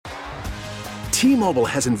T-Mobile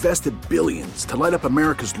has invested billions to light up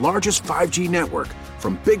America's largest 5G network,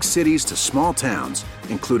 from big cities to small towns,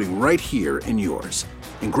 including right here in yours.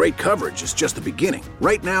 And great coverage is just the beginning.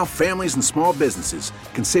 Right now, families and small businesses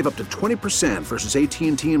can save up to 20% versus AT&T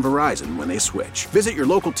and Verizon when they switch. Visit your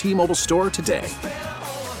local T-Mobile store today.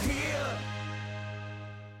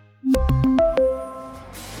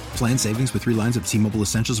 Plan savings with 3 lines of T-Mobile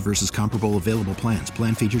Essentials versus comparable available plans.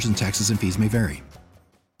 Plan features and taxes and fees may vary.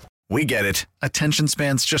 We get it. Attention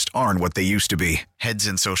spans just aren't what they used to be. Heads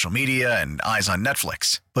in social media and eyes on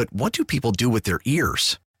Netflix. But what do people do with their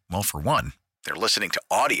ears? Well, for one, they're listening to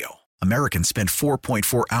audio. Americans spend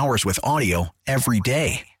 4.4 hours with audio every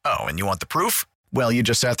day. Oh, and you want the proof? Well, you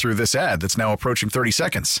just sat through this ad that's now approaching 30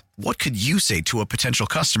 seconds. What could you say to a potential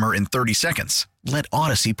customer in 30 seconds? Let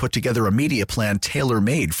Odyssey put together a media plan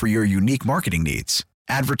tailor-made for your unique marketing needs.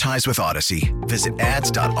 Advertise with Odyssey. Visit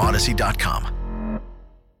ads.odyssey.com.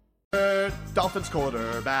 Dolphins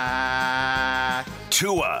quarterback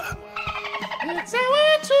Tua. It's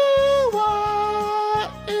our Tua.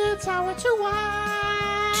 It's our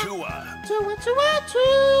Tua. Tua. Tua, Tua,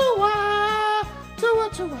 Tua. Tua,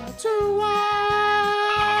 Tua, Tua.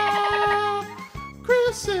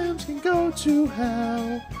 Chris Sims can go to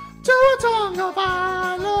hell. Tua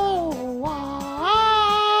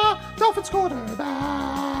Tagovailoa. Dolphins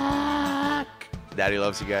quarterback. Daddy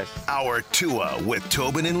loves you guys. Our Tua with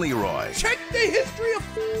Tobin and Leroy. Check the history of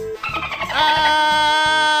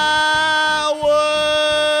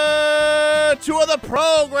Our Tua the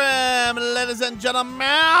program, ladies and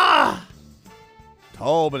gentlemen.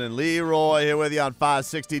 Tobin and Leroy here with you on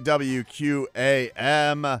 560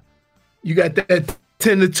 WQAM. You got that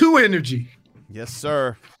 10-2 energy. Yes,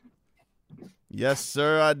 sir. Yes,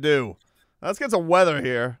 sir, I do. Let's get some weather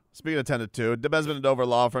here. Speaking of 10-2, Desmond and Dover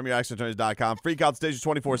Law Firm, youractionattorneys.com. Free consultations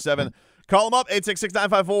 24/7. Call them up,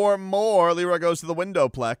 866-954-MORE. Leroy goes to the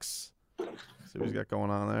Windowplex. See what he's got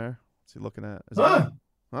going on there. What's he looking at? Huh?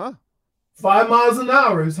 5 miles an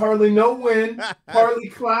hour. It's hardly no wind. Partly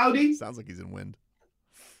cloudy. Sounds like he's in wind.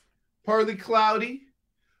 Partly cloudy.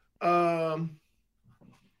 I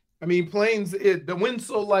mean, planes, the wind's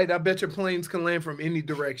so light, I bet your planes can land from any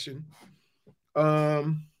direction.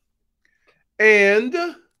 And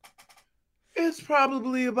it's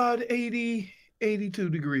probably about 80, 82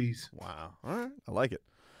 degrees. Wow. All right. I like it.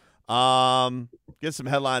 Get some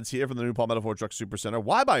headlines here from the new Palmetto Ford Truck Supercenter.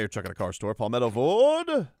 Why buy your truck at a car store? Palmetto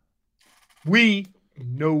Ford. We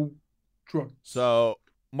know trucks. So,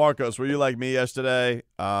 Marcos, were you like me yesterday?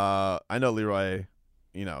 I know Leroy,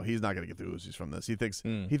 he's not going to get the Uzis from this. He thinks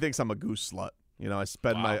I'm a goose slut.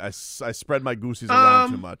 I spread my goosies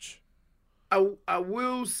around too much. I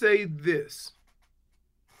will say this.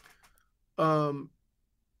 I'm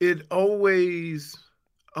always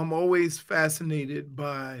fascinated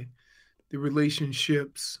by the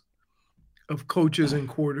relationships of coaches and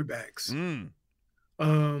quarterbacks.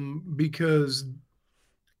 Because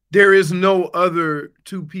there is no other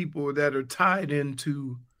two people that are tied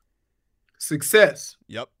into success.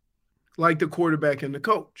 Yep. Like the quarterback and the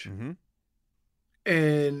coach. Mm-hmm.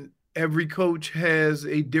 And every coach has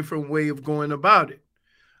a different way of going about it.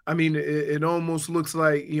 I mean, it almost looks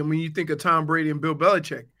like, when you think of Tom Brady and Bill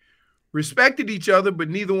Belichick, respected each other, but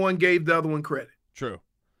neither one gave the other one credit. True.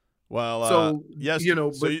 Well, yes.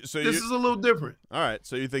 This is a little different. All right.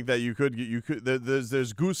 So you think that you could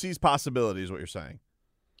there's Goosey's possibility is what you're saying.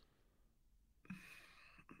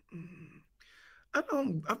 I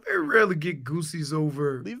very rarely get Goosey's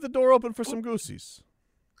over. Leave the door open for some Goosey's.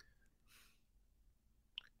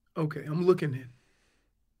 Okay, I'm looking in.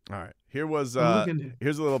 All right. Here's a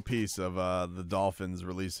little piece of the Dolphins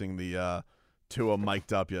releasing the Tua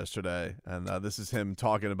mic'd up yesterday, and this is him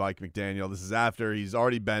talking to Mike McDaniel. This is after he's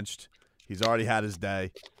already benched. He's already had his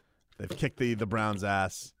day. They've kicked the Browns'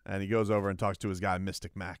 ass, and he goes over and talks to his guy,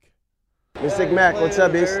 Mystic Mac. Mystic Mac, what's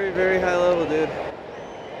up, Beast? Very, very high level, dude.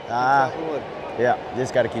 Yeah,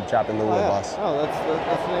 just got to keep chopping the wood, boss. Oh, that's the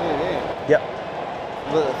name of the game. Yep.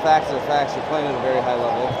 But the facts are facts. You're playing at a very high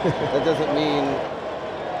level. That doesn't mean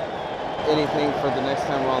anything for the next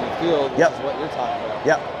time we're on the field, which is what you're talking about.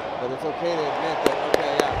 Yep. But it's okay to admit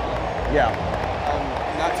that, Yeah.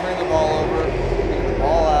 Not turning the ball over, getting the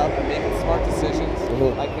ball out, and making smart decisions.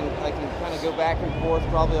 Mm-hmm. I can kind of go back and forth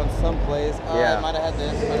probably on some plays. I might have had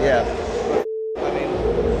this. Yeah. But, I mean,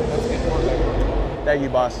 that's good quarterback. Thank you,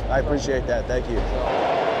 boss. I appreciate that. Thank you. So,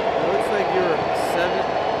 it looks like you're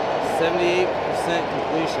 78%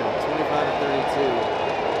 completion, 25 to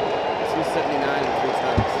 32, 279 and 3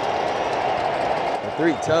 tugs.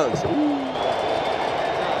 3 tugs. Ooh.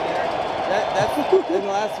 That's in the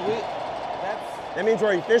last week. That means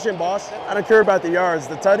we're efficient, boss. I don't care about the yards.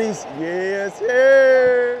 The tutties, yes,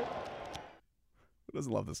 sir. Who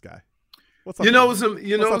doesn't love this guy? What's What's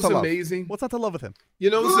amazing? What's not to love with him? You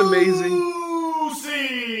know what's amazing?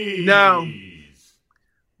 Now,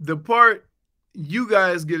 the part you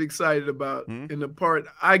guys get excited about and the part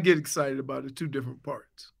I get excited about are two different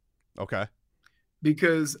parts. Okay.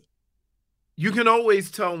 Because you can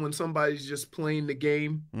always tell when somebody's just playing the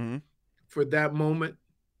game for that moment.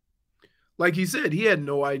 Like he said, he had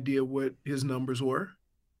no idea what his numbers were,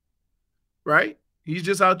 right? He's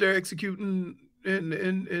just out there executing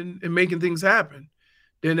and making things happen,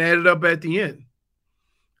 then added up at the end.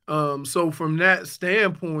 So from that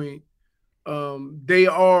standpoint, they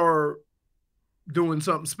are doing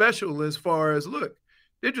something special as far as, look,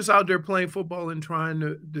 they're just out there playing football and trying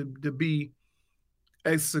to be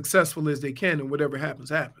as successful as they can, and whatever happens,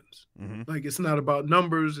 happens. Like, it's not about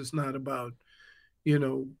numbers. It's not about,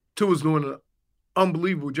 Tua's doing an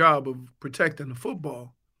unbelievable job of protecting the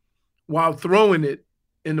football while throwing it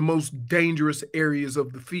in the most dangerous areas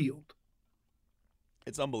of the field.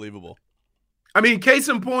 It's unbelievable. I mean, case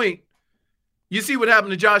in point, you see what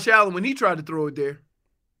happened to Josh Allen when he tried to throw it there.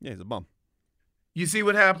 Yeah, he's a bum. You see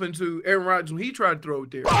what happened to Aaron Rodgers when he tried to throw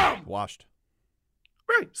it there. Washed.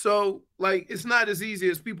 Right. So, like, it's not as easy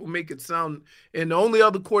as people make it sound. And the only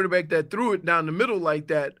other quarterback that threw it down the middle like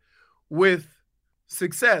that with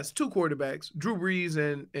success, two quarterbacks, Drew Brees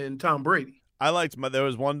and Tom Brady. I liked there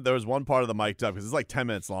was one part of the mic'd up because it's like 10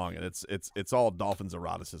 minutes long and it's all Dolphins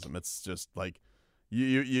eroticism. It's just like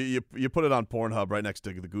you put it on Pornhub right next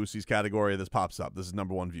to the Goosey's category. This pops up. This is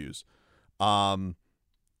 #1 views.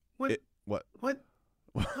 What? What?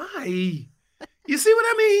 Why? You see what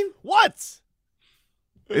I mean? What?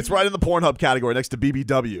 It's right in the Pornhub category next to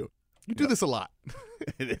BBW. You do this a lot.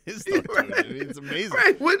 It is. Though, right. It's amazing.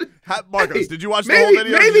 Right. Marcos, did you watch the whole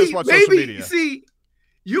video or did you just watch social media? See,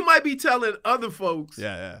 you might be telling other folks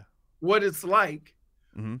what it's like,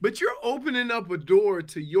 but you're opening up a door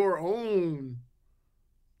to your own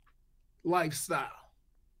lifestyle.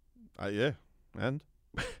 Yeah. And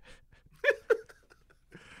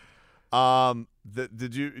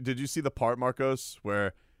did you see the part, Marcos,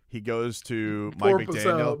 where he goes to Mike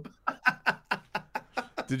McDaniel?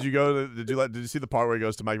 Did you see the part where he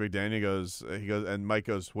goes to Mike McDaniel? He goes, and Mike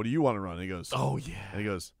goes, "What do you want to run?" And he goes, "Oh yeah." And he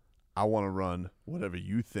goes, "I want to run whatever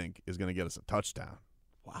you think is going to get us a touchdown."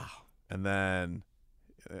 Wow. And then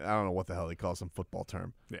I don't know what the hell he calls some football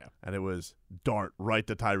term. Yeah. And it was dart right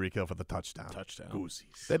to Tyreek Hill for the touchdown.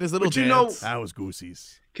 Goosies. That is little but dance. That was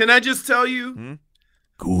Goosies. Can I just tell you?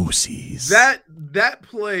 Goosies. That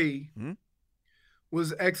play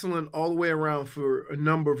was excellent all the way around for a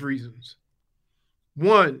number of reasons.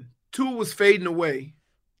 One, Tua was fading away,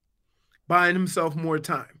 buying himself more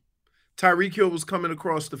time. Tyreek Hill was coming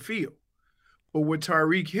across the field. But what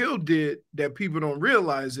Tyreek Hill did that people don't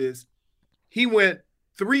realize is he went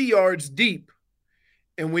 3 yards deep,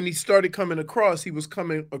 and when he started coming across, he was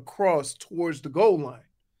coming across towards the goal line.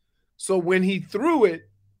 So when he threw it,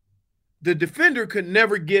 the defender could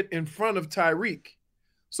never get in front of Tyreek.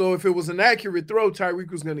 So if it was an accurate throw,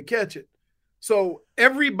 Tyreek was going to catch it. So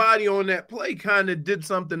everybody on that play kind of did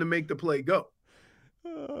something to make the play go.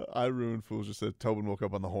 I ruined fools. Just said Tobin woke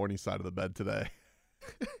up on the horny side of the bed today.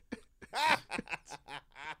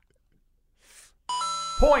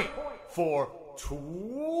 Point for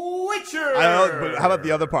Twitcher. But how about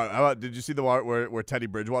the other part? Did you see the part where Teddy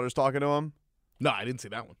Bridgewater's talking to him? No, I didn't see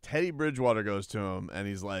that one. Teddy Bridgewater goes to him, and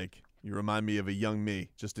he's like, "You remind me of a young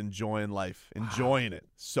me, just enjoying life, enjoying it,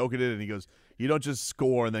 soaking it in." And he goes, "You don't just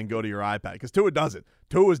score and then go to your iPad." Because Tua does it.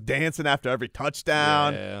 Tua was dancing after every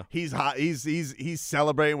touchdown. Yeah. He's hot. He's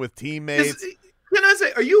celebrating with teammates. Can I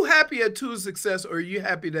say, are you happy at Tua's success, or are you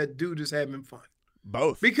happy that dude is having fun?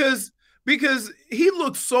 Both. Because he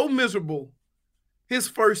looked so miserable his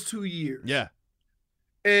first 2 years. Yeah.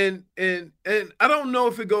 And I don't know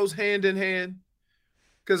if it goes hand in hand,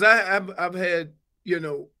 because I've had,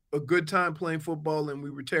 a good time playing football and we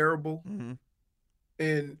were terrible.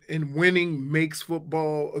 And winning makes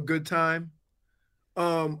football a good time.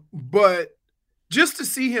 But just to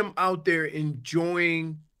see him out there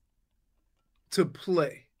enjoying to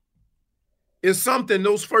play is something.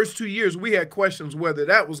 Those first 2 years, we had questions whether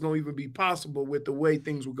that was going to even be possible with the way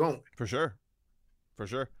things were going. For sure.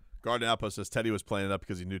 Garden Outpost says Teddy was playing it up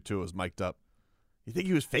because he knew Tua was mic'd up. You think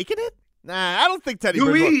he was faking it? Nah, I don't think Teddy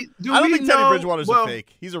Bridgewater's a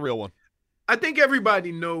fake. He's a real one. I think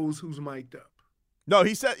everybody knows who's mic'd up. No,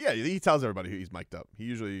 he said, he tells everybody he's mic'd up. He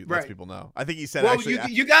usually lets people know. I think he said,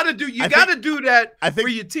 you got to do that for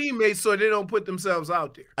your teammates so they don't put themselves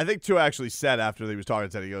out there. I think Tua actually said after he was talking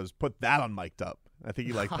to Teddy, he goes, "Put that on mic'd up." I think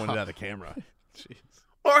he pointed at a camera. Jeez.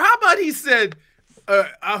 Or how about he said,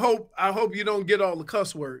 I hope you don't get all the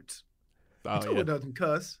cuss words. Tua doesn't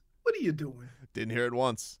cuss. What are you doing? Didn't hear it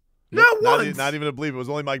once. Not once. Not even a bleep. It was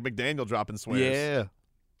only Mike McDaniel dropping swears.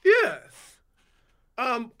 Yeah. Yeah.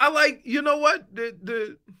 I like, you know what?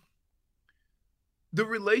 The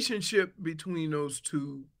relationship between those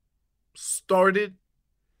two started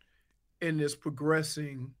and is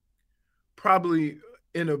progressing probably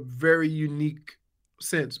in a very unique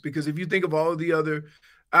sense. Because if you think of all the other,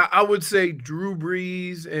 I would say Drew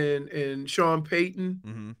Brees and Sean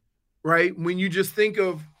Payton, right? When you just think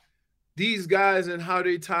of these guys and how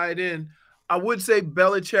they tied in, I would say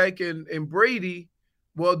Belichick and Brady,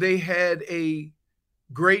 well, they had a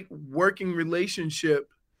great working relationship.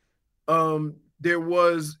 There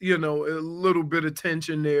was, a little bit of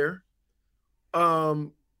tension there.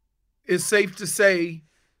 It's safe to say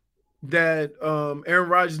that Aaron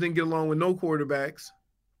Rodgers didn't get along with no quarterbacks,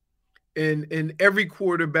 and every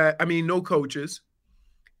quarterback, no coaches,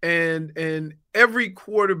 and every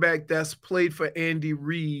quarterback that's played for Andy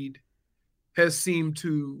Reid has seemed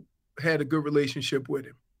to had a good relationship with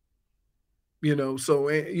him. So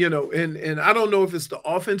and I don't know if it's the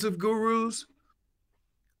offensive gurus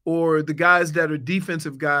or the guys that are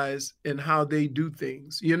defensive guys and how they do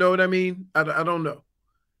things. You know what I mean? I don't know.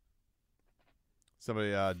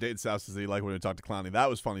 Somebody, Dayton South says he liked when we talked to Clowney. That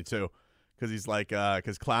was funny too, because he's like,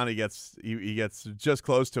 because Clowney gets just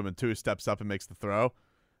close to him and Tua steps up and makes the throw,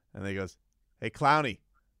 and then he goes, "Hey, Clowney,"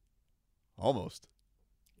 almost.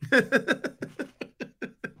 But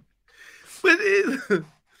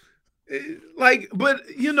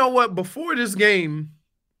you know what? Before this game,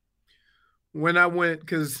 when I went,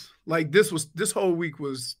 because this whole week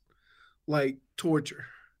was like torture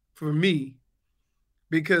for me,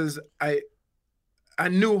 because I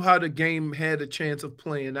knew how the game had a chance of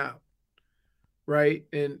playing out, right?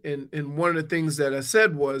 And one of the things that I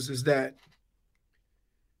said is that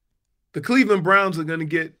the Cleveland Browns are going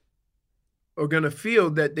to feel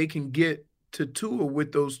that they can get to Tua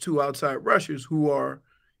with those two outside rushers who are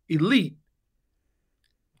elite,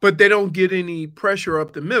 but they don't get any pressure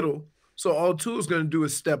up the middle. So all Tua's going to do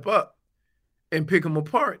is step up and pick them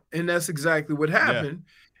apart. And that's exactly what happened.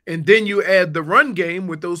 Yeah. And then you add the run game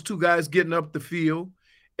with those two guys getting up the field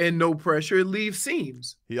and no pressure, it leaves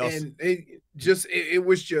seams. And it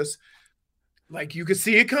was just like you could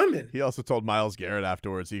see it coming. He also told Myles Garrett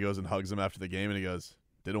afterwards, he goes and hugs him after the game and he goes,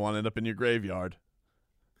 "Didn't want to end up in your graveyard."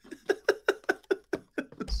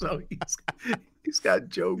 So he's got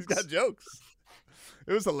jokes. He's got jokes.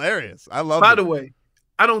 It was hilarious. I love it. By the way,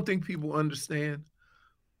 I don't think people understand.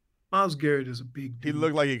 Myles Garrett is a big dude. He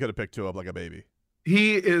looked like he could have picked Tua up like a baby.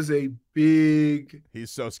 He is a big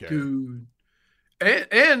He's so scary. Dude.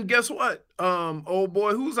 And guess what? Old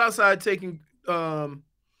boy, who's outside taking who's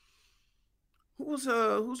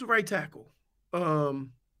the right tackle?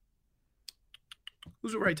 Who's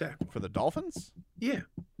the right tackle? For the Dolphins? Yeah.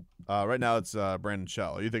 Right now it's Brandon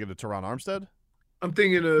Shell. Are you thinking of Teron Armstead? I'm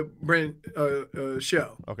thinking of Brandon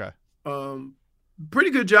Shell. Okay.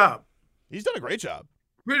 Pretty good job. He's done a great job.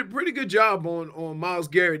 Pretty good job on Myles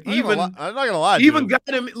Garrett. I'm not gonna lie. Even got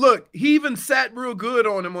him. Look, he even sat real good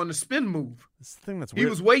on him on the spin move. This thing that's weird. He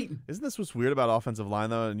was waiting. Isn't this what's weird about offensive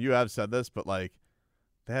line though? And you have said this, but like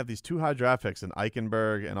they have these two high draft picks in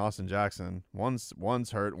Eichenberg and Austin Jackson. One's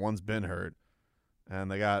hurt, one's been hurt,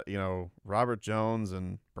 and they got Robert Jones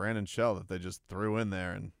and Brandon Shell that they just threw in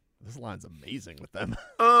there, and this line's amazing with them.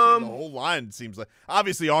 The whole line seems like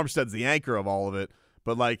obviously Armstead's the anchor of all of it,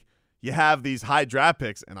 but like. You have these high draft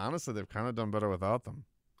picks, and honestly, they've kind of done better without them.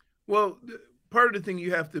 Well, part of the thing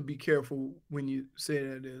you have to be careful when you say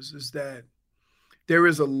that is that there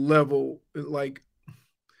is a level, like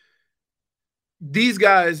these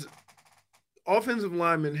guys, offensive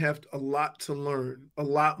linemen have a lot to learn, a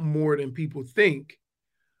lot more than people think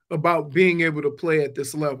about being able to play at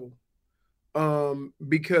this level.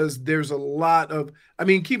 Because there's a lot of,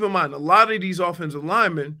 keep in mind, a lot of these offensive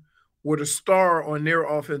linemen were the star on their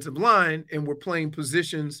offensive line and were playing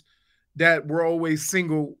positions that were always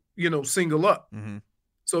single up. Mm-hmm.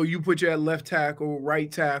 So you put you at left tackle,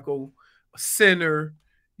 right tackle, center,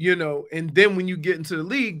 and then when you get into the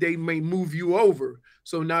league, they may move you over.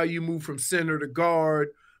 So now you move from center to guard,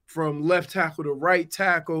 from left tackle to right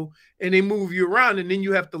tackle, and they move you around, and then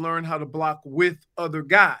you have to learn how to block with other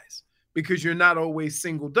guys because you're not always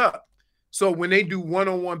singled up. So when they do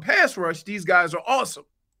one-on-one pass rush, these guys are awesome.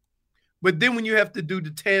 But then when you have to do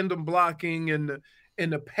the tandem blocking and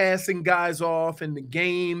the passing guys off and the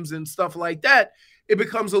games and stuff like that, it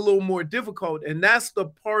becomes a little more difficult. And that's the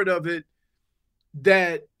part of it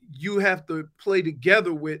that you have to play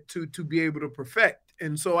together with to be able to perfect.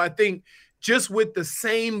 And so I think just with the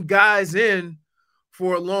same guys in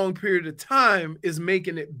for a long period of time is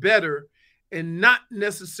making it better, and not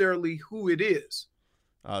necessarily who it is.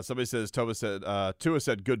 Somebody says Tua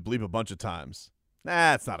said good bleep a bunch of times.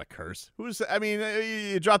 That's not a curse.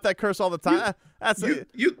 You drop that curse all the time.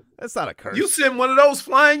 That's not a curse. You sent one of those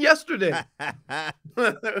flying yesterday.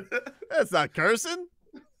 That's not cursing.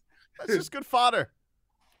 That's just good fodder.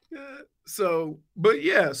 So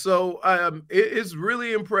it's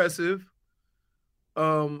really impressive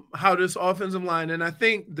how this offensive line, and I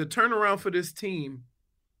think the turnaround for this team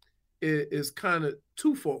is kind of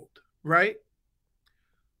twofold, right?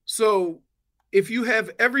 So if you have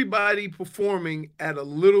everybody performing at a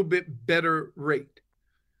little bit better rate.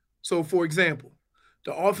 So, for example,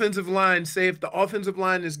 the offensive line, say if the offensive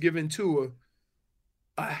line is giving Tua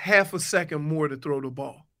a half a second more to throw the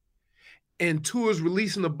ball, and Tua's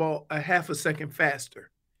releasing the ball a half a second faster,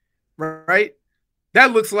 right?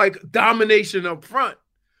 That looks like domination up front,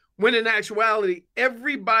 when in actuality,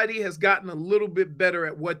 everybody has gotten a little bit better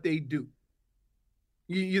at what they do.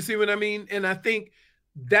 You see what I mean? And I think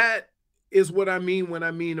that is what I mean when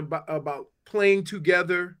I mean about playing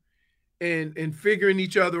together and figuring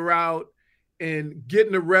each other out and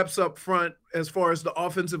getting the reps up front as far as the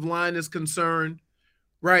offensive line is concerned,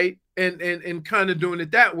 right? And kind of doing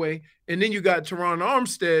it that way. And then you got Teron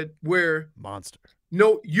Armstead, where monster.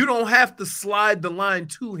 No, you don't have to slide the line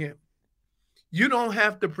to him. You don't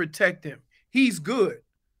have to protect him. He's good.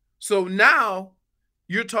 So now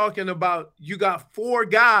you're talking about you got 4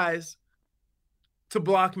 guys to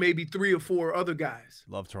block maybe 3 or 4 other guys.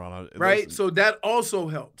 Love Toronto, right? Listen, so that also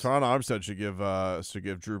helps. Toronto Armstead should give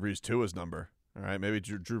Drew Brees Tua's number. All right, maybe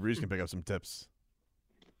Drew Brees can pick up some tips.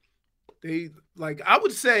 I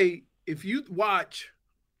would say if you watch,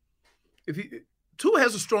 Tua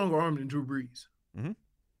has a stronger arm than Drew Brees,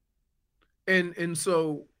 and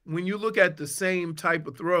so when you look at the same type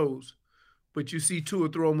of throws, but you see Tua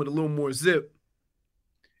throw them with a little more zip,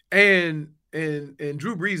 and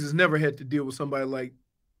Drew Brees has never had to deal with somebody like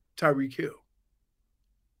Tyreek Hill,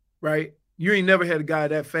 right? You ain't never had a guy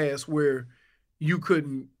that fast where you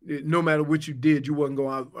couldn't, no matter what you did, you wasn't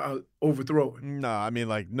going out overthrowing. No, I mean,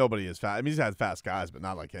 like, nobody is fast. I mean, he's had fast guys, but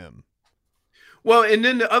not like him. Well, and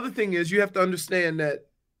then the other thing is you have to understand that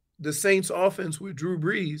the Saints offense with Drew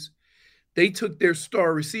Brees, they took their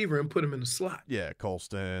star receiver and put him in the slot. Yeah,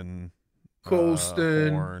 Colston,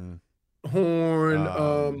 Horn,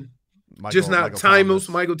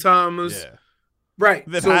 Michael Thomas. Yeah. Right.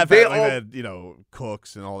 They had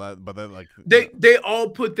Cooks and all that, but then they all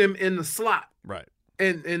put them in the slot. Right.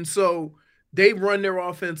 And so they run their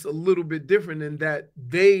offense a little bit different in that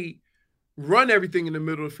they run everything in the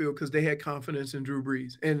middle of the field because they had confidence in Drew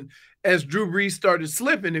Brees. And as Drew Brees started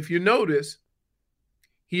slipping, if you notice,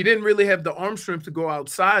 he didn't really have the arm strength to go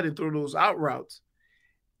outside and throw those out routes.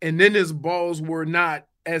 And then his balls were not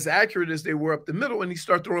as accurate as they were up the middle, and he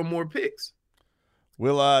started throwing more picks.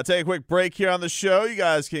 We'll take a quick break here on the show. You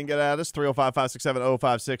guys can get at us,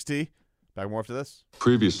 305-567-0560. Back more after this.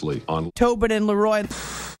 Previously on Tobin and Leroy.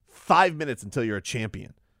 5 minutes until you're a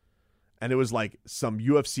champion. And it was like some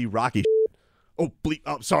UFC Rocky Oh,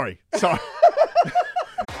 sorry.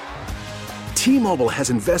 T-Mobile has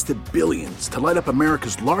invested billions to light up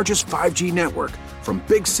America's largest 5G network, from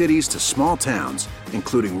big cities to small towns,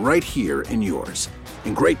 including right here in yours.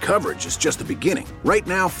 And great coverage is just the beginning. Right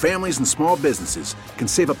now, families and small businesses can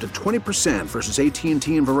save up to 20% versus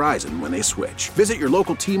AT&T and Verizon when they switch. Visit your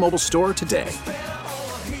local T-Mobile store today.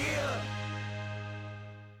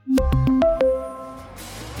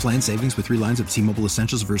 Plan savings with 3 lines of T-Mobile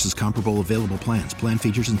Essentials versus comparable available plans. Plan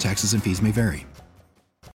features and taxes and fees may vary.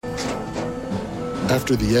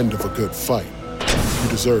 After the end of a good fight, you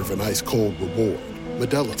deserve an ice-cold reward.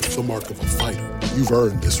 Modelo is the mark of a fighter. You've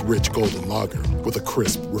earned this rich golden lager with a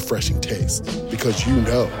crisp, refreshing taste. Because you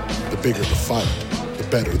know, the bigger the fight, the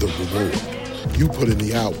better the reward. You put in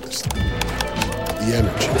the hours, the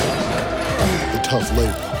energy, the tough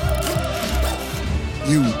labor.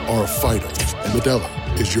 You are a fighter, and Modelo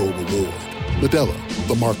is your reward. Modelo,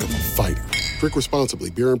 the mark of a fighter. Drink responsibly.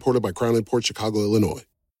 Beer imported by Crown Imports, Chicago, Illinois.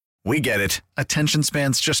 We get it. Attention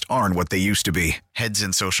spans just aren't what they used to be. Heads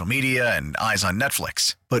in social media and eyes on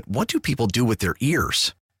Netflix. But what do people do with their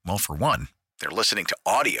ears? Well, for one, they're listening to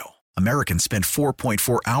audio. Americans spend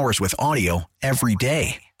 4.4 hours with audio every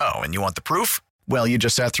day. Oh, and you want the proof? Well, you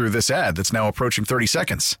just sat through this ad that's now approaching 30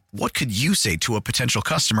 seconds. What could you say to a potential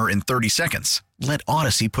customer in 30 seconds? Let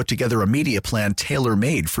Odyssey put together a media plan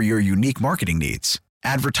tailor-made for your unique marketing needs.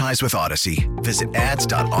 Advertise with Odyssey. Visit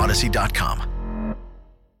ads.odyssey.com.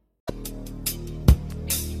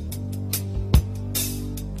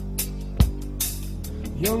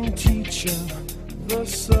 Young teacher, the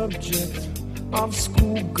subject of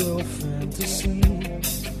schoolgirl fantasy.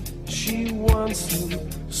 She wants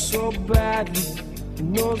him so badly,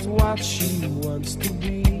 knows what she wants to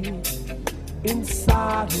be.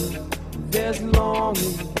 Inside her, there's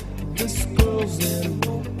longing. This girl's an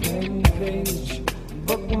open page,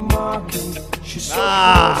 bookmarking. She's so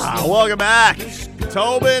close. Welcome back,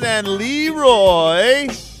 Tobin and Leroy.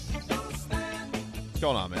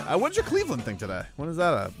 What's going on, man? When's your Cleveland thing today? When's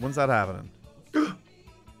that happening?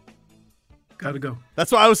 Gotta go.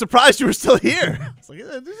 That's why I was surprised you were still here. It's like,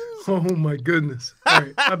 Oh my goodness! All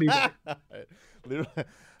right, I'll be back.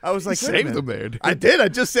 I was like, saved him there, dude. I did. I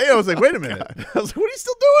just say I was like, wait a minute. I was like, what are you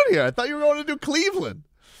still doing here? I thought you were going to do Cleveland.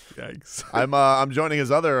 Yikes! I'm joining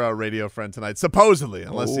his other radio friend tonight, supposedly,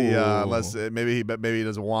 unless maybe he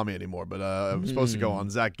doesn't want me anymore. But I'm supposed to go on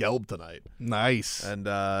Zach Gelb tonight. Nice.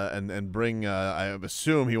 And bring. I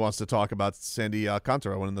assume he wants to talk about Sandy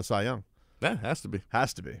Alcantara winning the Cy Young. Yeah, has to be,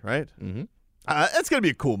 right? Mm-hmm. It's gonna be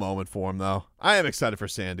a cool moment for him, though. I am excited for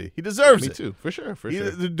Sandy. He deserves it. Me too, for sure.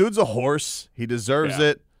 The dude's a horse. He deserves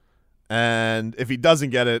it. And if he doesn't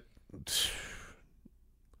get it,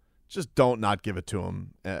 just don't not give it to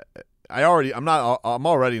him. I'm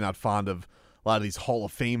already not fond of a lot of these Hall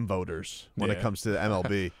of Fame voters when it comes to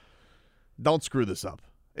MLB. Don't screw this up.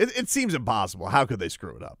 It seems impossible. How could they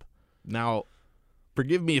screw it up? Now,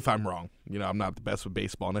 forgive me if I'm wrong. I'm not the best with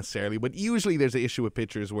baseball necessarily, but usually there's an issue with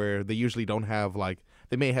pitchers where they usually don't have,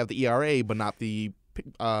 they may have the ERA, but not the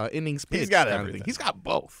innings pitched. He's got everything. He's got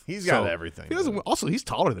both. He's got everything. He doesn't. Also, he's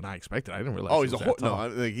taller than I expected. I didn't realize. Oh,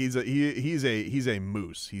 he's he's a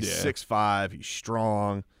moose. He's 6'5". He's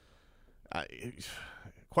strong.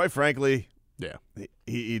 Quite frankly, if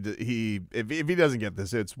he doesn't get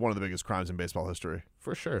this, it's one of the biggest crimes in baseball history.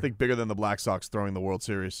 For sure. I think bigger than the Black Sox throwing the World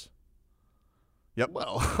Series. Yep.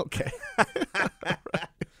 Well, okay.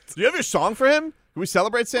 Do you have your song for him? Can we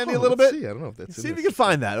celebrate Sandy a little bit? See. I don't know if that's See if you can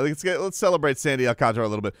find that. Let's celebrate Sandy Alcantara a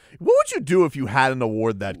little bit. What would you do if you had an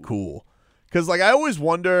award that cool? Because I always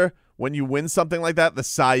wonder when you win something like that, the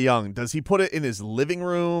Cy Young, does he put it in his living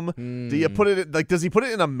room? Do you put it does he put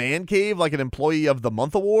it in a man cave like an Employee of the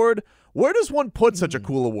Month award? Where does one put such a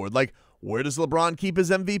cool award? Where does LeBron keep his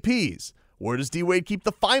MVPs? Where does D-Wade keep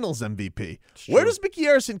the finals MVP? Where does Mickey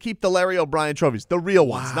Harrison keep the Larry O'Brien trophies? The real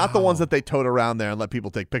ones, not the ones that they tote around there and let people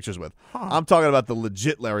take pictures with. I'm talking about the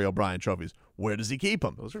legit Larry O'Brien trophies. Where does he keep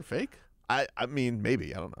them? Those are fake? I mean,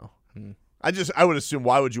 maybe. I don't know. I would assume,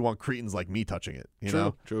 why would you want cretins like me touching it?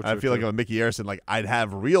 True, I feel like if I'm Mickey Harrison, I'd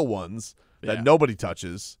have real ones that nobody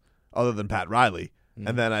touches other than Pat Riley.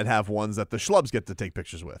 And then I'd have ones that the schlubs get to take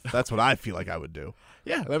pictures with. That's what I feel like I would do.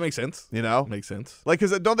 Yeah, that makes sense. Makes sense.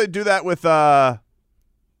 Because don't they do that with the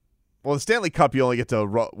Stanley Cup, you only get to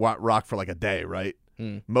rock for a day, right?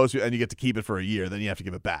 And you get to keep it for a year, then you have to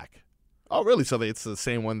give it back. Oh, really? So it's the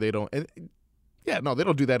same one they don't they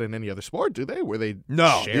don't do that in any other sport, do they? Where they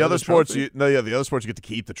share the other sports trophy? The other sports you get to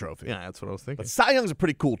keep the trophy. Yeah, that's what I was thinking. But Cy Young's a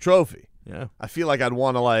pretty cool trophy. Yeah. I feel like I'd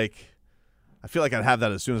want to I feel like I'd have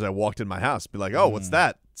that as soon as I walked in my house. Be like, oh, what's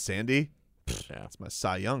that? Sandy? Yeah. It's my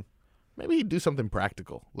Cy Young. Maybe he'd do something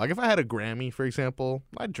practical. If I had a Grammy, for example,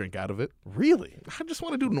 I'd drink out of it. Really? I just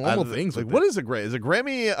want to do normal things. What is a Grammy? Is a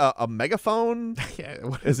Grammy a megaphone? Yeah.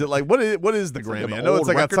 Is it what is the Grammy? I know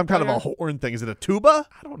it's got some kind of a horn thing. Is it a tuba?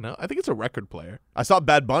 I don't know. I think it's a record player. I saw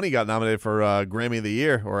Bad Bunny got nominated for Grammy of the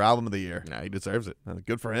Year or Album of the Year. Yeah, he deserves it.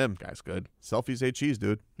 Good for him. Guy's good. Selfies hate cheese,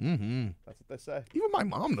 dude. Mm-hmm. That's what they say. Even my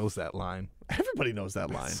mom knows that line. Everybody knows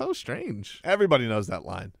that line. It's so strange. Everybody knows that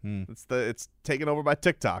line. It's taken over by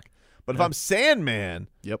TikTok. But if I'm Sandman,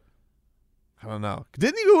 I don't know.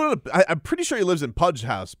 Didn't he go to I'm pretty sure he lives in Pudge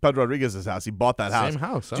Rodriguez's house. He bought that house. Same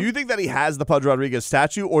house. Huh? Do you think that he has the Pudge Rodriguez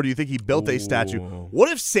statue, or do you think he built a statue? What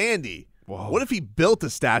if Sandy? What if he built a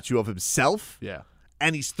statue of himself? Yeah.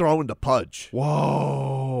 And he's thrown to Pudge.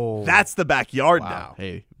 Whoa. That's the backyard now.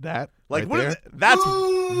 Hey, that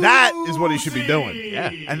that is what he should be doing. Yeah.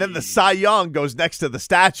 And then the Cy Young goes next to the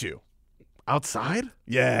statue. Outside?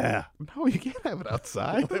 Yeah. No, you can't have it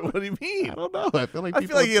outside. What do you mean? I don't know. I feel like you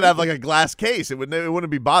could have a glass case. It wouldn't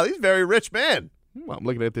be bothered. He's a very rich man. Well, I'm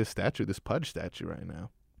looking at this Pudge statue right now.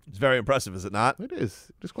 It's very impressive, is it not? It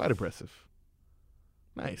is. It is quite impressive.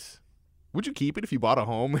 Nice. Would you keep it if you bought a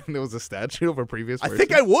home and there was a statue of a previous person? I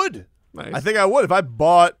think I would. Nice. I think I would. If I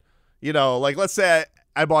bought, let's say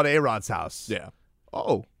I bought A-Rod's house. Yeah.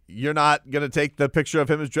 Oh. You're not going to take the picture of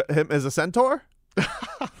him as a centaur?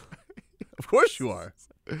 Of course you are.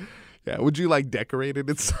 Yeah. Would you decorate it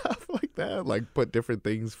and stuff like that? Put different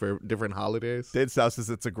things for different holidays? Dave's house says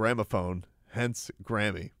it's a gramophone. Hence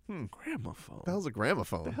Grammy. Gramophone. What the hell's a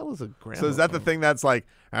gramophone? The hell is a gramophone? So is that the thing that's like,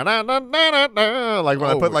 like when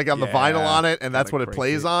I put like on the vinyl on it, and that's what it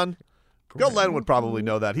plays on? Glenn would probably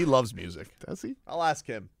know that. He loves music. Does he? I'll ask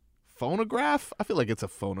him. Phonograph? I feel like it's a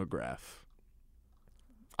phonograph.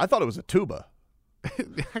 I thought it was a tuba.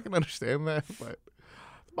 I can understand that, but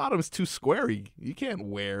the bottom is too squarey. You can't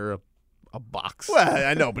wear a box. Well,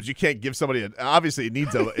 I know, but you can't give somebody obviously it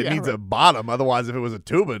needs a bottom. Otherwise, if it was a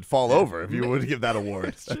tuba, it'd fall over if you would give that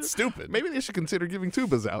award. That's stupid. Maybe they should consider giving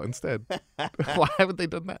tubas out instead. Why haven't they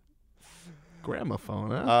done that?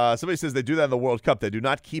 Gramophone, huh? Somebody says they do that in the World Cup. They do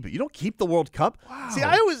not keep it. You don't keep the World Cup? Wow. See,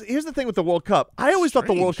 here's the thing with the World Cup. I always thought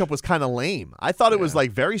the World Cup was kind of lame. I thought it was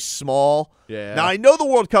like very small. Yeah. Now, I know the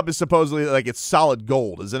World Cup is supposedly like it's solid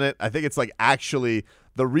gold, isn't it? I think it's like actually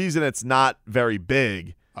the reason it's not very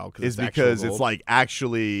big is because it's like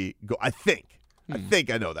actually I think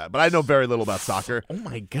I know that, but I know very little about soccer. Oh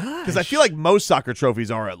my gosh. Because I feel like most soccer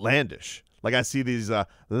trophies are outlandish. Like I see these La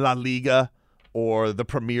Liga or the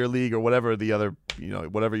Premier League or whatever the other,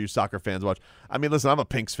 whatever you soccer fans watch. I mean, listen, I'm a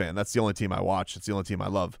Pinks fan. That's the only team I watch. It's the only team I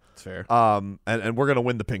love. That's fair. And we're going to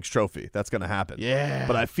win the Pinks trophy. That's going to happen. Yeah.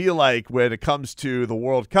 But I feel like when it comes to the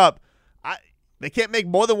World Cup, they can't make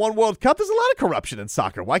more than one World Cup. There's a lot of corruption in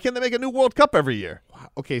soccer. Why can't they make a new World Cup every year?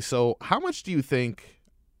 Okay, so how much do you think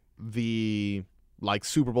the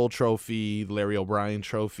Super Bowl trophy, the Larry O'Brien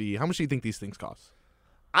trophy, how much do you think these things cost?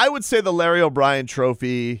 I would say the Larry O'Brien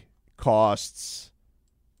trophy costs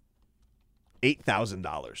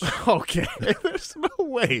 $8,000. Okay. There's no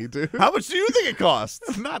way, dude. How much do you think it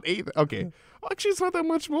costs? Not $8,000. Okay. Actually, it's not that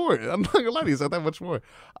much more. I'm not gonna lie to you, it's not that much more.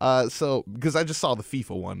 So because I just saw the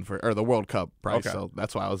FIFA one or the World Cup price, so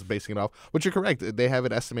that's why I was basing it off. But you're correct. They have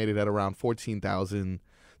it estimated at around $14,200.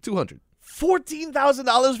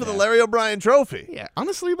 $14,000 for the Larry O'Brien trophy. Yeah,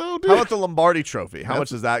 honestly though, dude. How about the Lombardi trophy? How much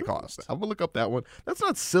does that cost? I'm gonna look up that one. That's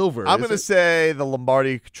not silver. I'm gonna say the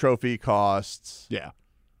Lombardi trophy costs. Yeah.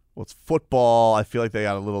 Well, it's football. I feel like they're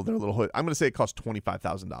a little. I'm gonna say it costs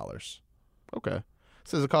 $25,000. Okay. It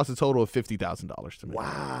says it costs a total of $50,000 to me.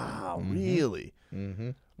 Wow, really? Mm-hmm.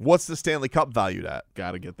 What's the Stanley Cup valued at?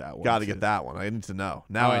 Got to get that one. Got to get that one. I need to know.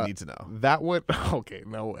 Now I need to know. That one? Okay,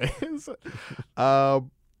 no way.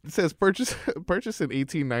 It says purchase in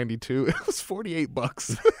 1892. It was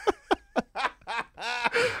 $48.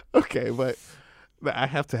 Okay, but I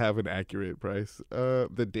have to have an accurate price.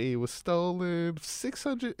 The day it was stolen,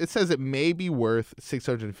 600. It says it may be worth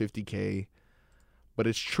 $650K. But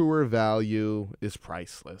its truer value is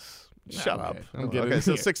priceless. Shut up. Okay,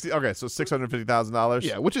 so $650,000.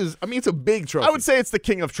 Yeah, which is, it's a big trophy. I would say it's the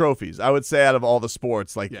king of trophies. I would say out of all the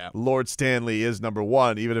sports, Lord Stanley is number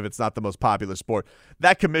one, even if it's not the most popular sport.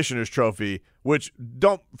 That commissioner's trophy, which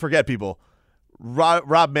don't forget, people,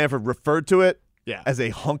 Rob Manfred referred to it as a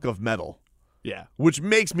hunk of metal. Yeah, which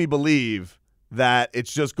makes me believe that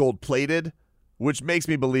it's just gold plated. Which makes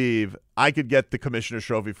me believe I could get the commissioner's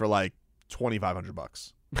trophy for like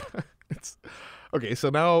 $2,500. It's okay. So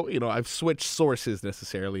now I've switched sources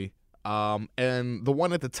necessarily, and the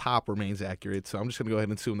one at the top remains accurate. So I'm just gonna go ahead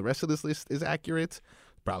and assume the rest of this list is accurate.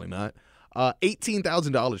 Probably not.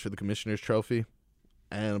 $18,000 for the commissioner's trophy.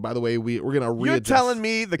 And by the way, we're gonna readjust. You're telling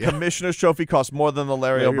me the commissioner's trophy costs more than the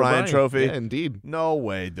Larry O'Brien trophy? Yeah, indeed. No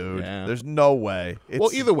way, dude. Yeah. There's no way.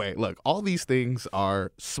 Well, either way, look, all these things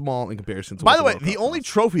are small in comparison to. By the way, the only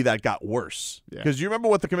trophy that got worse, Yeah. because you remember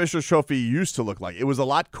what the commissioner's trophy used to look like. It was a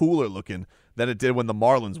lot cooler looking than it did when the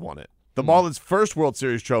Marlins won it. The Marlins' first World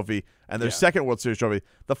Series trophy and their second World Series trophy.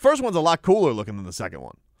 The first one's a lot cooler looking than the second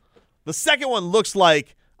one. The second one looks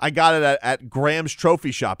like I got it at Graham's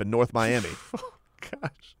Trophy Shop in North Miami.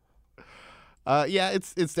 Gosh. Yeah,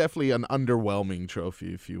 it's definitely an underwhelming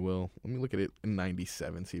trophy, if you will. Let me look at it in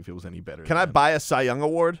 '97, see if it was any better. Can I buy a Cy Young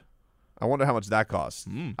Award? I wonder how much that costs.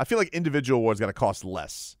 I feel like individual awards got to cost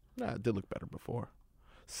less. Nah, it did look better before.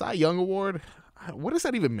 Cy Young Award, what is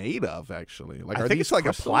that even made of, actually? I think it's like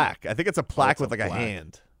a plaque. I think it's a plaque with like a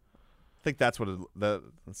hand. I think that's what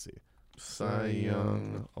let's see. Cy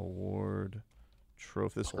Young Award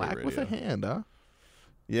trophy. Plaque with a hand, huh?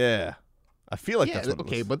 Yeah. I feel like that's what it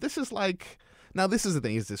was. But this is like... Now, this is the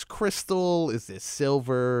thing. Is this crystal? Is this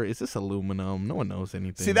silver? Is this aluminum? No one knows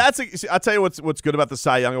anything. See, I'll tell you what's good about the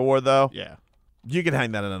Cy Young Award, though. Yeah. You can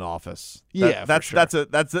hang that in an office. For sure.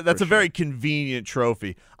 That's a very convenient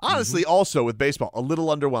trophy. Honestly, also with baseball, a little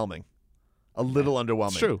underwhelming.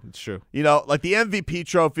 Underwhelming. It's true. Like the MVP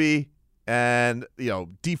trophy and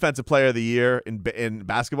Defensive Player of the Year in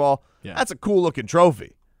basketball. Yeah. That's a cool looking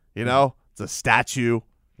trophy. It's a statue.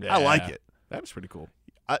 Yeah. I like it. That was pretty cool.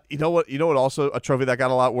 You know what? Also, a trophy that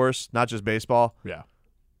got a lot worse. Not just baseball. Yeah.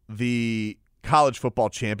 The college football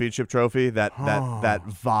championship trophy, that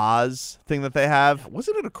vase thing that they have.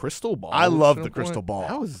 Wasn't it a crystal ball? I love the crystal ball.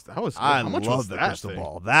 That was. I how much love was the that crystal thing?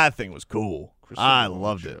 ball. That thing was cool. Crystal I ball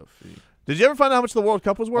loved it. trophy. Did you ever find out how much the World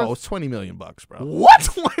Cup was worth? Oh, it's $20 million, bro. What?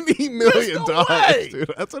 $20 million, no way.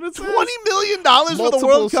 dude. That's what it says. $20 million for the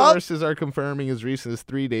World Cup? Multiple sources are confirming as recent as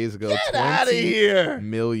 3 days ago. Get out of here. $20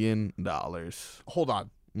 million. Hold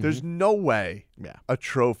on. There's no way a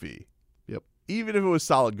trophy, even if it was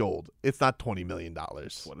solid gold, it's not $20 million.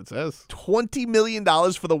 That's what it says. $20 million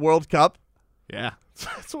for the World Cup? Yeah.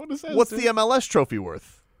 That's what it says. What's the MLS trophy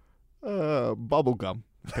worth? Bubble gum,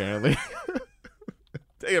 apparently.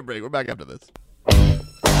 Take a break. We're back after this.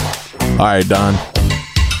 All right, Don.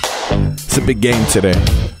 It's a big game today.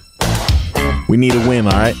 We need a win,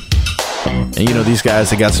 all right? And you know these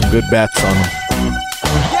guys, they got some good bets on them.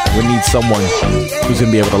 We need someone who's going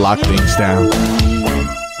to be able to lock things down.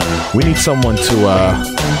 We need someone to,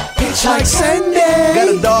 It's like Sunday. Got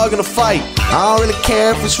a dog in a fight. I don't really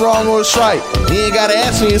care if it's wrong or it's right. You ain't gotta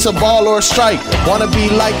ask me, it's a ball or a strike. Wanna be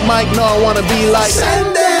like Mike? No, I wanna be like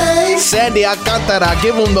Sandy, I got that. I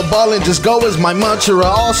give him the ball and just go as my mantra.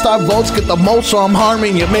 All-star votes get the most, so I'm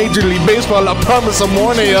harming you. Major League Baseball, I promise I'm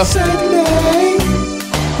warning you. Sunday.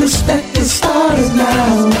 Respect the starters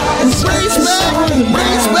now. Race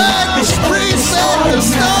back the starter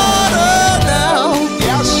now.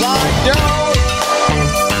 Yes, I do.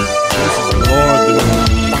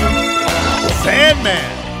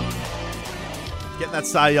 Sandman. Getting that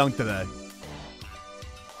Cy Young today.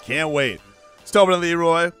 Can't wait. It's Tobin and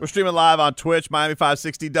Leroy. We're streaming live on Twitch, Miami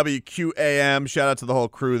 560 WQAM. Shout out to the whole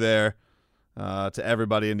crew there. To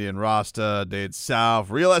everybody, Indian Rasta, Dade South,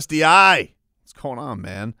 Real SDI. What's going on,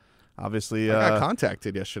 man? Obviously, I got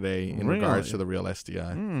contacted yesterday in really? regards to the Real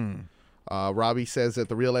SDI. Robbie says that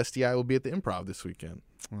the Real SDI will be at the Improv this weekend.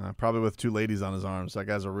 Probably with two ladies on his arms. That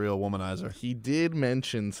guy's a real womanizer. He did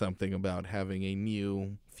mention something about having a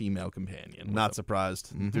new female companion. Not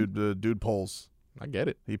surprised. Mm-hmm. Dude pulls. I get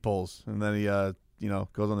it. He pulls, and then he,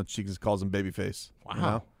 goes on the cheeks and calls him babyface. Wow. You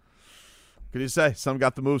know? What can you say? Some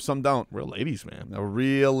got the move, some don't. Real ladies, man. A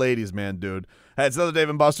real ladies, man, dude. Hey, it's another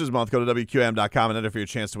Dave & Buster's month. Go to WQAM.com and enter for your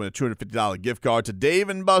chance to win a $250 gift card to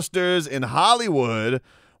Dave & Buster's in Hollywood.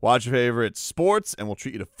 Watch your favorite sports, and we'll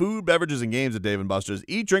treat you to food, beverages, and games at Dave & Buster's.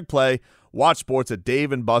 Eat, drink, play, watch sports at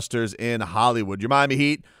Dave & Buster's in Hollywood. Your Miami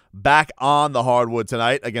Heat back on the hardwood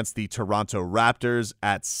tonight against the Toronto Raptors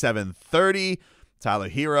at 7:30. Tyler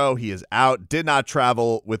Hero, he is out. Did not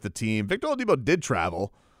travel with the team. Victor Oladipo did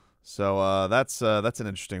travel. So that's an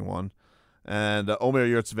interesting one. And Omer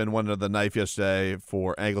Yurtseven went under the knife yesterday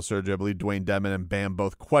for ankle surgery. I believe Dwayne Dedmon and Bam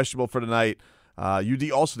both questionable for tonight.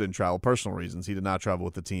 UD also didn't travel, personal reasons. He did not travel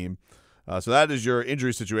with the team. So that is your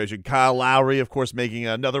injury situation. Kyle Lowry, of course, making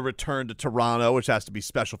another return to Toronto, which has to be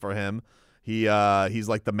special for him. He's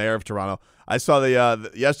like the mayor of Toronto. I saw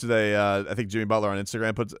yesterday, I think Jimmy Butler on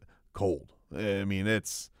Instagram puts cold. I mean,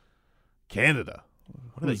 it's Canada.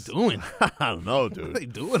 What are they doing? I don't know, dude. What are they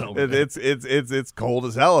doing over there? It's cold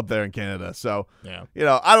as hell up there in Canada. So, yeah.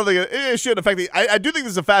 I don't think it should affect I do think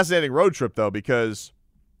this is a fascinating road trip, though, because,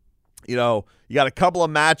 you got a couple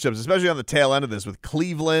of matchups, especially on the tail end of this, with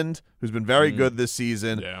Cleveland, who's been very good this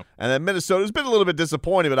season. Yeah. And then Minnesota, who's been a little bit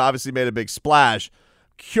disappointing, but obviously made a big splash.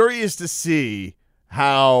 Curious to see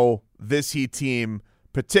how this Heat team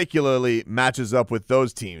particularly matches up with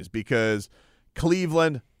those teams, because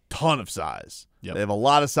Cleveland, ton of size. Yep. They have a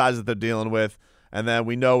lot of size that they're dealing with. And then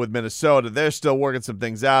we know with Minnesota, they're still working some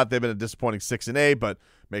things out. They've been a disappointing 6-8, but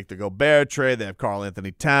make the Gobert trade. They have Karl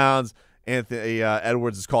Anthony Towns. Anthony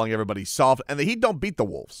Edwards is calling everybody soft. And the Heat don't beat the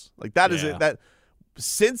Wolves. Like, that is it. That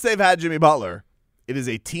since they've had Jimmy Butler, it is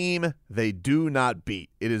a team they do not beat.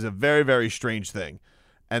 It is a very, very strange thing.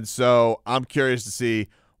 And so I'm curious to see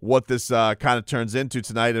what this kind of turns into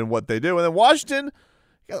tonight and what they do. And then Washington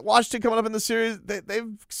coming up in the series,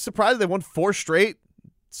 they've surprised. They won 4 straight.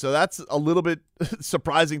 So that's a little bit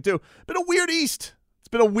surprising too. Been a weird East. It's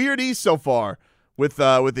been a weird East so far with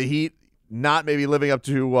the Heat not maybe living up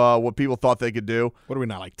to what people thought they could do. What are we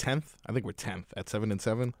now, like 10th? I think we're 10th at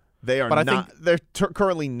 7-7. They are not. They're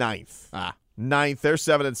currently 9th. 9th. They're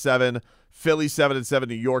 7-7. Philly 7-7.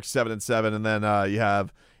 New York 7-7. And then you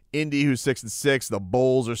have Indy, who's 6-6. The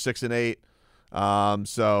Bulls are 6-8.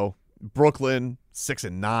 So Brooklyn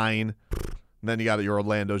 6-9. And then you got your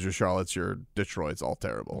Orlando's, your Charlotte's, your Detroit's, all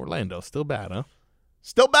terrible. Orlando still bad, huh?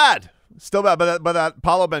 Still bad. But that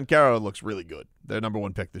Paolo Banchero looks really good. Their number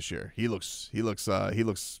 1 pick this year. He looks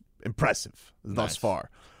impressive thus far.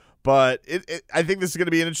 But I think this is going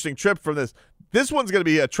to be an interesting trip from this. This one's going to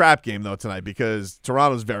be a trap game though tonight, because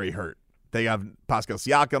Toronto's very hurt. They have Pascal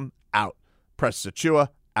Siakam out, Precious Achiuwa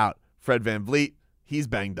out, Fred VanVleet, he's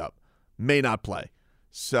banged up. May not play.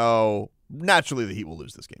 So naturally the Heat will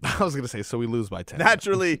lose this game. I was going to say, so we lose by 10.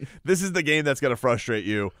 Naturally, this is the game that's going to frustrate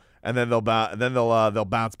you, and then they'll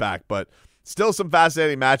bounce back. But still some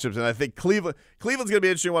fascinating matchups, and I think Cleveland's going to be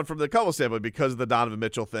an interesting one from the couple standpoint because of the Donovan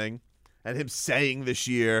Mitchell thing and him saying this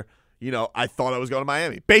year, I thought I was going to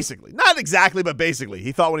Miami. Basically. Not exactly, but basically.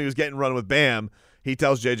 He thought when he was getting run with Bam, he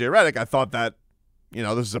tells J.J. Redick, I thought that,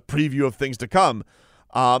 this is a preview of things to come.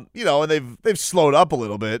 And they've slowed up a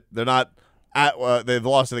little bit. They're not they've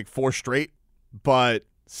lost, I think, 4 straight, but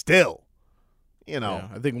still, Yeah,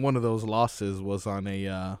 I think one of those losses was on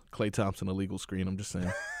a Klay Thompson illegal screen. I'm just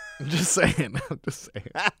saying. I'm just saying.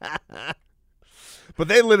 But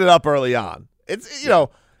they lit it up early on. It's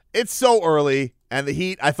it's so early, and the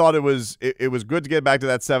Heat. I thought it was good to get back to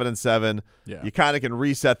that 7-7. Yeah, you kind of can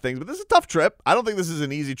reset things, but this is a tough trip. I don't think this is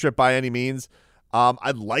an easy trip by any means.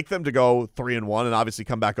 I'd like them to go 3-1 and obviously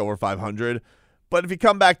come back over 500. But if you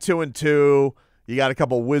come back 2-2, you got a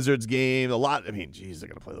couple Wizards games. They're going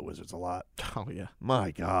to play the Wizards a lot. Oh yeah,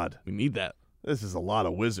 my God, we need that. This is a lot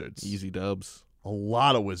of Wizards. Easy dubs. A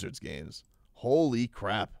lot of Wizards games. Holy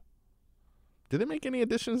crap. Did they make any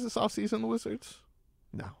additions this offseason, the Wizards?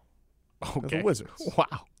 No. Okay. The Wizards.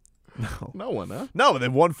 Wow. No one, huh? No,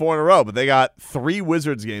 they've won 4 in a row, but they got 3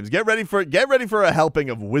 Wizards games. Get ready for a helping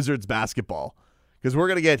of Wizards basketball, because we're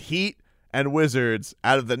going to get Heat and Wizards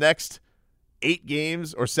out of the next 8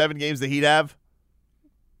 games or 7 games the Heat have.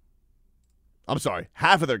 I'm sorry,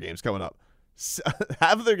 half of their games coming up.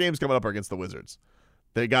 Half of their games coming up are against the Wizards.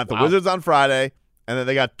 They got the Wizards on Friday, and then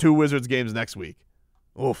they got 2 Wizards games next week.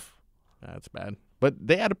 Oof. That's bad. But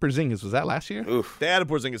they added Porzingis. Was that last year? Oof. They added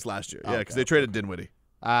Porzingis last year. Yeah, because they traded Dinwiddie.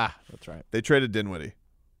 Ah, that's right. They traded Dinwiddie.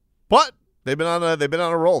 But they've been on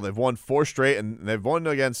a roll. They've won 4 straight, and they've won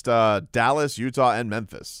against Dallas, Utah, and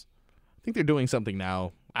Memphis. I think they're doing something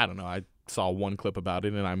now. I don't know. I saw one clip about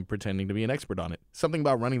it, and I'm pretending to be an expert on it. Something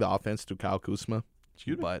about running the offense to Kyle Kuzma.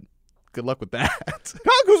 Excuse me? But good luck with that.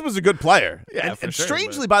 Kyle Kuzma's a good player. Yeah, and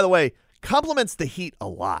strangely, by the way, compliments the Heat a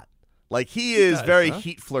lot. Like, he is very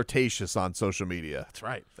Heat flirtatious on social media. That's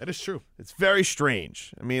right. That is true. It's very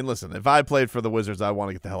strange. I mean, listen, if I played for the Wizards, I'd want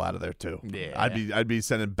to get the hell out of there too. Yeah. I'd be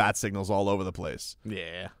sending bat signals all over the place.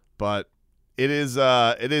 Yeah. But it is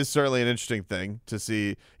certainly an interesting thing to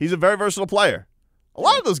see. He's a very versatile player. A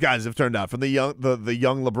lot of those guys have turned out from the young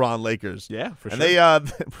LeBron Lakers. Yeah, for and sure.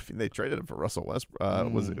 They traded him for Russell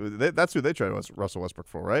Westbrook. That's who they traded Russell Westbrook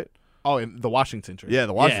for, right? Oh, in the Washington trade. Yeah,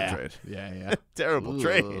 the Washington trade. Yeah. Terrible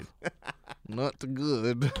trade. Not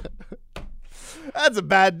good. That's a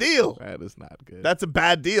bad deal. That is not good. That's a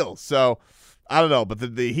bad deal. So, I don't know, but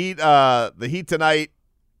the Heat tonight,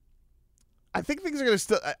 I think things are going to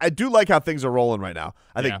still – I do like how things are rolling right now.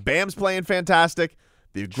 I think Bam's playing fantastic.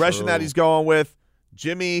 The aggression that he's going with.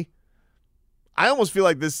 Jimmy, I almost feel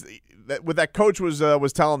like what that coach was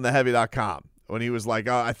telling the Heavy.com when he was like,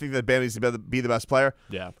 oh, I think that Bam needs to be the best player.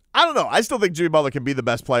 Yeah. I don't know. I still think Jimmy Butler can be the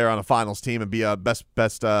best player on a finals team and be a best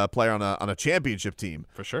player on a championship team.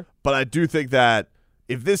 For sure. But I do think that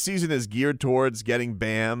if this season is geared towards getting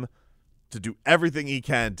Bam to do everything he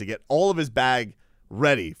can to get all of his bag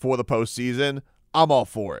ready for the postseason, I'm all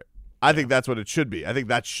for it. I think that's what it should be. I think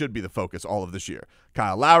that should be the focus all of this year.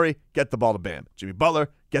 Kyle Lowry, get the ball to Bam. Jimmy Butler,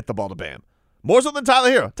 get the ball to Bam. More so than Tyler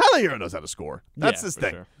Hero. Tyler Hero knows how to score. That's his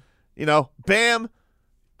thing. Sure. Bam,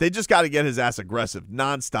 they just got to get his ass aggressive,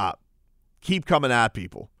 nonstop. Keep coming at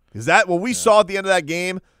people. Is that what we saw at the end of that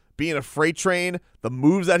game, being a freight train, the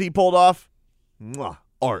moves that he pulled off?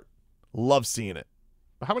 Art. Love seeing it.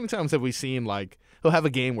 How many times have we seen, he'll have a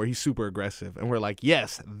game where he's super aggressive, and we're like,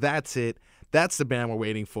 yes, that's it. That's the Bam we're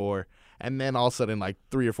waiting for. And then all of a sudden,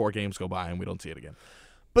 3 or 4 games go by, and we don't see it again.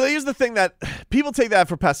 But here's the thing that people take that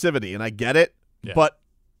for passivity, and I get it. Yeah. But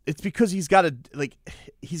it's because he's got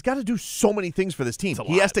to do so many things for this team.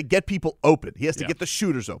 He has to get people open. He has to get the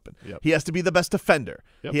shooters open. Yep. He has to be the best defender.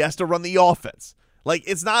 Yep. He has to run the offense.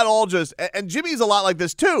 It's not all just – and Jimmy's a lot like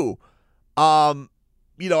this too. I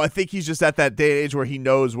think he's just at that day and age where he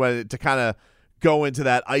knows when to kind of go into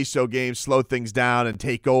that ISO game, slow things down, and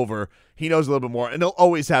take over. He knows a little bit more, and he'll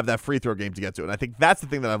always have that free throw game to get to. And I think that's the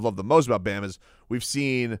thing that I've loved the most about Bam is we've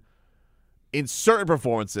seen in certain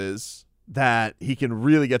performances that he can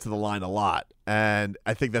really get to the line a lot. And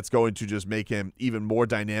I think that's going to just make him even more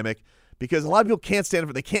dynamic because a lot of people can't stand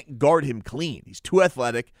for they can't guard him clean. He's too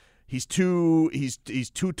athletic. He's too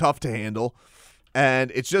tough to handle.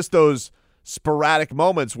 And it's just those sporadic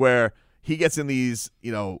moments where he gets in these,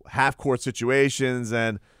 half-court situations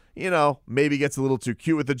and, maybe gets a little too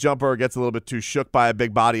cute with the jumper or gets a little bit too shook by a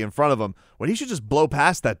big body in front of him when he should just blow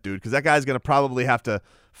past that dude because that guy's going to probably have to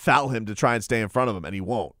foul him to try and stay in front of him, and he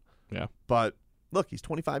won't. Yeah. But look, he's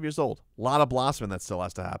 25 years old. A lot of blossoming that still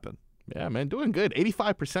has to happen. Yeah, man, doing good.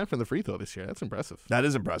 85% from the free throw this year. That's impressive. That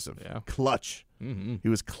is impressive. Yeah. Clutch. Mm-hmm. He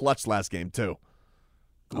was clutch last game, too.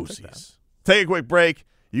 Goosies. Take a quick break.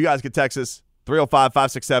 You guys can text us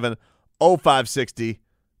 305-567-0560.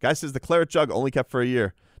 Guy says the Claret Jug only kept for a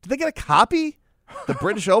year. Did they get a copy? The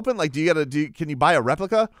British Open? Like, can you buy a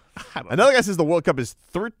replica? Another guy says the World Cup is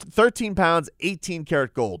 13 pounds, 18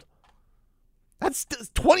 karat gold. That's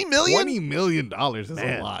 $20 million? $20 million is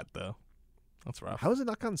Man. a lot, though. That's rough. How has it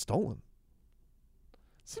not gotten stolen?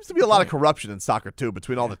 Seems to be a lot of corruption in soccer, too,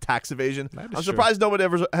 between all the tax evasion. I'm surprised nobody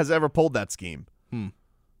has ever pulled that scheme.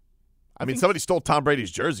 I mean, somebody stole Tom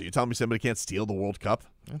Brady's jersey. You telling me somebody can't steal the World Cup?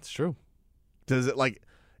 That's true. Does it, like,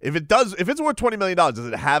 if it's worth $20 million, does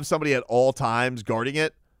it have somebody at all times guarding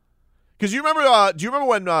it? Because do you remember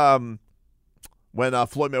when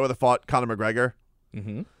Floyd Mayweather fought Conor McGregor?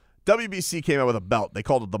 Mm-hmm. WBC came out with a belt. They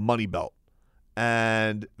called it the Money Belt.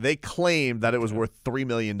 And they claimed that it was worth $3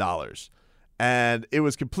 million. And it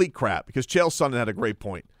was complete crap because Chael Sonnen had a great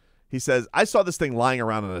point. He says, I saw this thing lying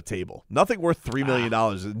around on a table. Nothing worth $3 million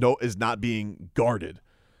is not being guarded.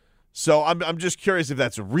 So I'm just curious if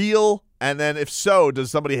that's real. And then if so,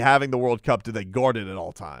 does somebody having the World Cup, do they guard it at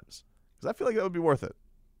all times? Because I feel like that would be worth it.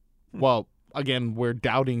 Well, again, we're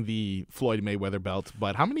doubting the Floyd Mayweather belt,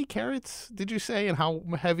 but how many carats did you say, and how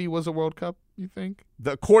heavy was a World Cup, you think?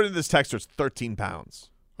 According to this texter, it's 13 pounds.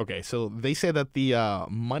 Okay, so they say that the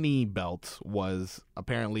money belt was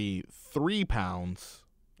apparently 3 pounds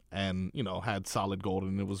and, had solid gold,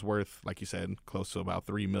 and it was worth, like you said, close to about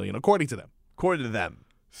 $3 million, according to them. According to them.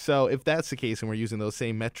 So if that's the case and we're using those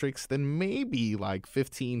same metrics, then maybe like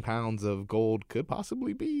 15 pounds of gold could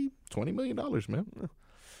possibly be $20 million, man.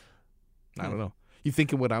 I don't know. You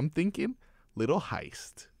thinking what I'm thinking? Little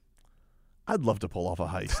heist. I'd love to pull off a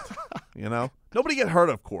heist. Nobody get hurt,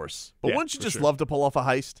 of course. But wouldn't you just love to pull off a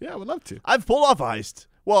heist? Yeah, I would love to. I've pulled off a heist.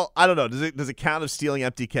 Well, I don't know. Does it count as stealing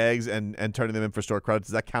empty kegs and turning them in for store credit?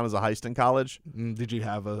 Does that count as a heist in college? Did you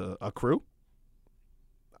have a crew?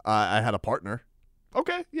 I had a partner.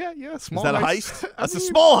 Okay, yeah. Small Is that heist. a heist? That's a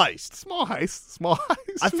small heist. Small heist.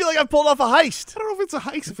 I feel like I've pulled off a heist. I don't know if it's a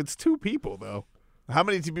heist if it's 2 people, though. How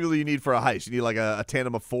many people do you need for a heist? You need like a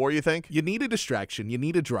tandem of 4, you think? You need a distraction. You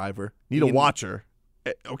need a driver. You need a watcher.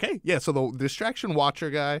 Okay, yeah, so the distraction watcher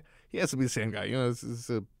guy, he has to be the same guy. This is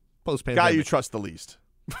a post-pandemic. Guy you trust the least.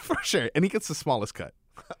 For sure, and he gets the smallest cut.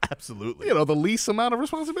 Absolutely. The least amount of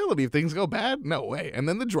responsibility. If things go bad, no way. And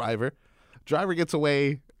then the driver gets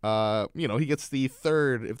away. He gets the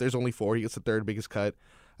third. If there's only 4, he gets the third biggest cut.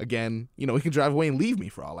 Again, he can drive away and leave me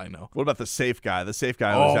for all I know. What about the safe guy? The safe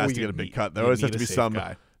guy always has to get a big cut. There always has to be some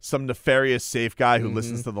nefarious safe guy who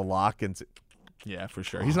listens to the lock. Yeah, for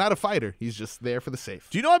sure. He's not a fighter. He's just there for the safe.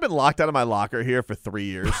 Do you know I've been locked out of my locker here for 3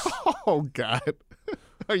 years? Oh, God.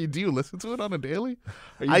 Do you listen to it on a daily?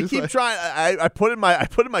 I keep trying. I put in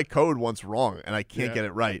my code once wrong, and I can't get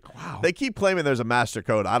it right. Wow. They keep claiming there's a master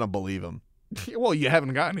code. I don't believe them. Well, you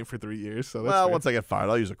haven't gotten it for 3 years, so that's fair. Once I get fired,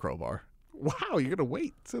 I'll use a crowbar. Wow, you're gonna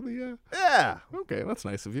wait till the Yeah. Okay, that's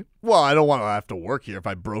nice of you. Well, I don't want to have to work here. If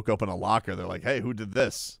I broke open a locker, they're like, "Hey, who did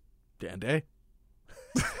this?" Dan Day.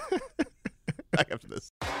 Back after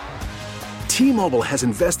this. T-Mobile has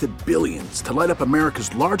invested billions to light up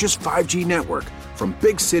America's largest 5G network, from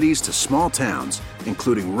big cities to small towns,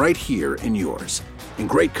 including right here in yours. And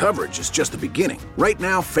great coverage is just the beginning. Right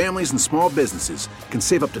now, families and small businesses can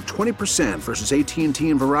save up to 20% versus AT&T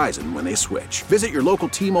and Verizon when they switch. Visit your local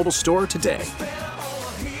T-Mobile store today.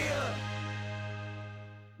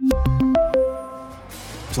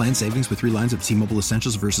 Plan savings with 3 lines of T-Mobile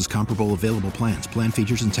Essentials versus comparable available plans. Plan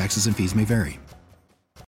features and taxes and fees may vary.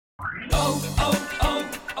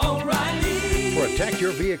 Protect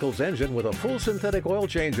your vehicle's engine with a full synthetic oil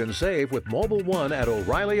change and save with Mobil 1 at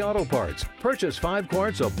O'Reilly Auto Parts. Purchase 5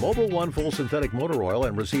 quarts of Mobil 1 full synthetic motor oil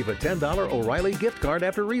and receive a $10 O'Reilly gift card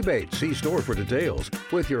after rebate. See store for details.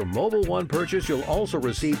 With your Mobil 1 purchase, you'll also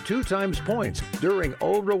receive 2 times points during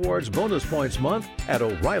O Rewards Bonus Points Month at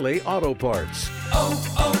O'Reilly Auto Parts.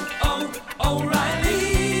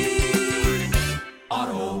 O'Reilly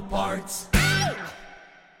Auto Parts.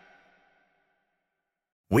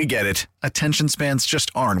 We get it. Attention spans just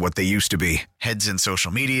aren't what they used to be. Heads in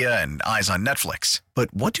social media and eyes on Netflix.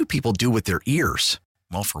 But what do people do with their ears?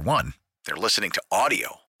 Well, for one, they're listening to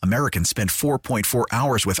audio. Americans spend 4.4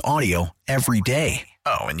 hours with audio every day.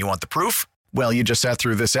 Oh, and you want the proof? Well, you just sat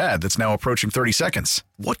through this ad that's now approaching 30 seconds.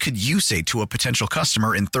 What could you say to a potential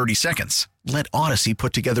customer in 30 seconds? Let Odyssey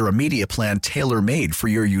put together a media plan tailor-made for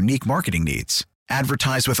your unique marketing needs.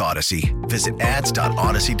 Advertise with Odyssey. Visit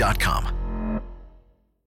ads.odyssey.com.